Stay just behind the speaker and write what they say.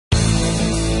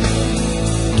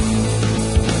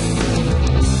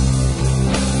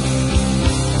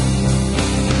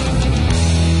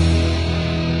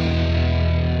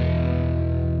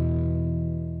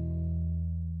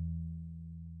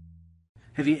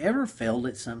Have you ever failed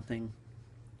at something?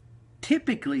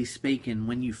 Typically speaking,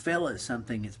 when you fail at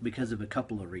something, it's because of a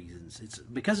couple of reasons. It's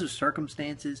because of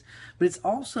circumstances, but it's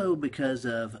also because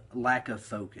of lack of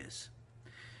focus.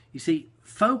 You see,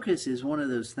 focus is one of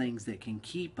those things that can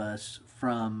keep us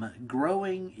from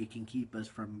growing, it can keep us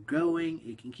from going,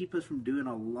 it can keep us from doing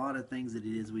a lot of things that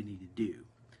it is we need to do.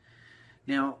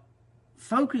 Now,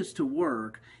 focus to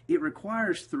work, it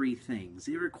requires three things.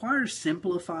 It requires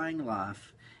simplifying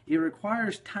life, it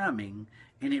requires timing,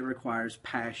 and it requires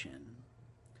passion.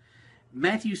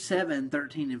 Matthew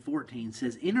 7:13 and 14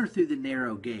 says, "Enter through the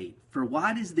narrow gate, for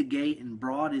wide is the gate and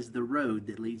broad is the road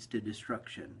that leads to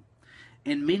destruction,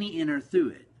 and many enter through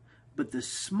it. But the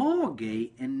small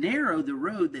gate and narrow the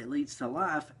road that leads to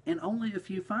life, and only a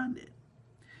few find it."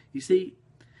 You see,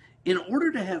 in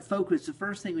order to have focus, the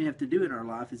first thing we have to do in our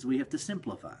life is we have to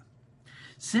simplify.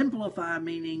 Simplify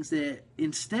meaning that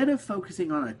instead of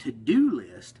focusing on a to-do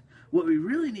list, what we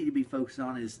really need to be focused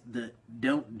on is the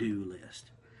don't-do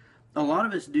list. A lot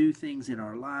of us do things in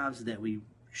our lives that we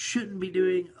shouldn't be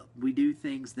doing. We do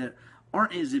things that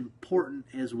aren't as important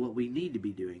as what we need to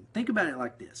be doing. Think about it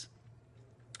like this.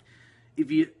 If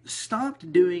you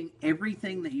stopped doing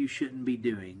everything that you shouldn't be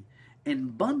doing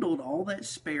and bundled all that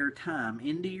spare time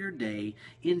into your day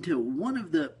into one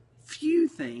of the few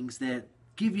things that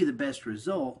give you the best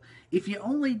result, if you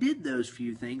only did those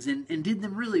few things and did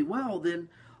them really well, then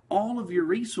all of your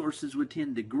resources would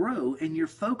tend to grow and your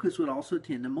focus would also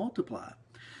tend to multiply.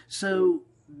 So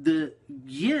the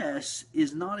yes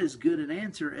is not as good an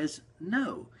answer as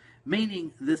no,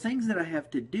 meaning the things that I have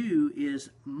to do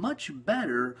is much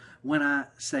better when I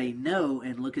say no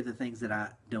and look at the things that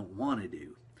I don't want to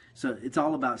do. So it's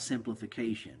all about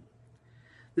simplification.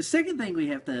 The second thing we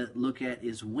have to look at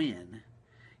is when.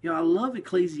 You know, I love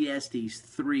Ecclesiastes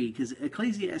 3 because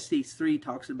Ecclesiastes 3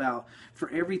 talks about for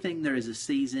everything there is a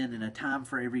season and a time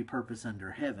for every purpose under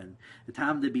heaven. A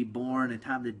time to be born, a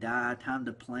time to die, a time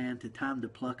to plant, a time to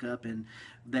pluck up and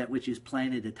that which is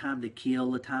planted, a time to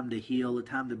kill, a time to heal, a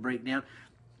time to break down.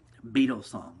 Beatles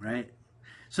song, right?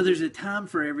 So there's a time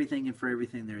for everything, and for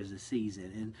everything there is a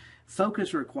season. And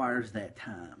focus requires that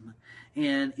time.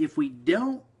 And if we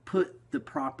don't put the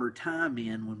proper time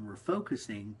in when we're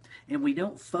focusing, and we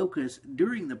don't focus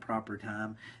during the proper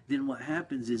time, then what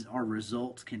happens is our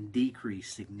results can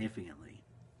decrease significantly.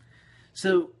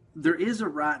 So there is a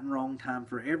right and wrong time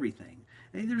for everything.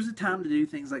 And there's a time to do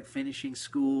things like finishing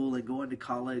school and going to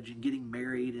college and getting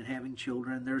married and having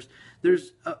children.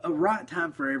 There's a right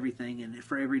time for everything and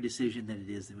for every decision that it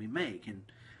is that we make. And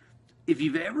if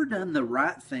you've ever done the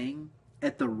right thing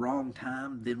at the wrong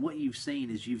time, then what you've seen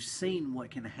is you've seen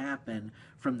what can happen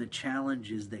from the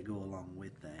challenges that go along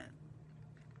with that.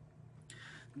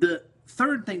 The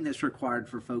third thing that's required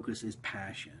for focus is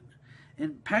passion.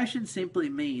 And passion simply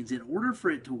means in order for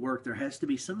it to work, there has to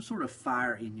be some sort of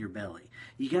fire in your belly.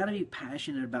 You got to be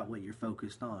passionate about what you're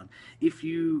focused on. If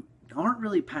you aren't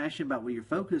really passionate about what you're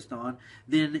focused on,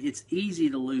 then it's easy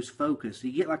to lose focus.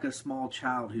 You get like a small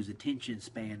child whose attention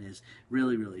span is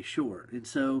really, really short. And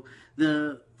so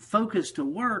the focus to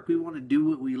work, we want to do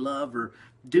what we love or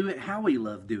do it how we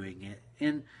love doing it.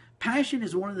 And passion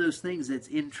is one of those things that's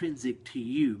intrinsic to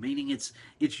you, meaning it's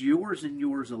yours and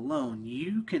yours alone.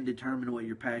 You can determine what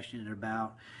you're passionate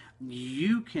about.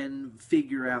 You can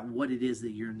figure out what it is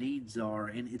that your needs are,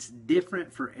 and it's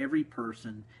different for every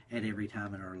person at every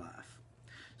time in our life.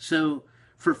 So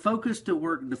for focus to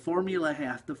work, the formula I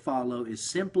have to follow is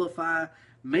simplify,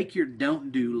 make your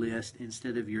don't do list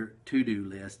instead of your to do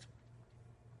list.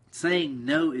 Saying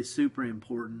no is super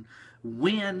important.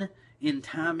 When in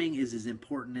timing is as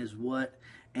important as what,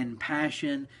 and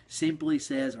passion simply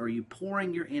says, are you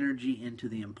pouring your energy into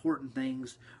the important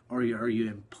things, or are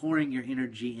you pouring your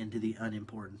energy into the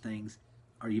unimportant things?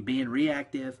 Are you being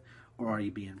reactive, or are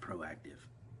you being proactive?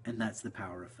 And that's the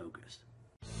power of focus.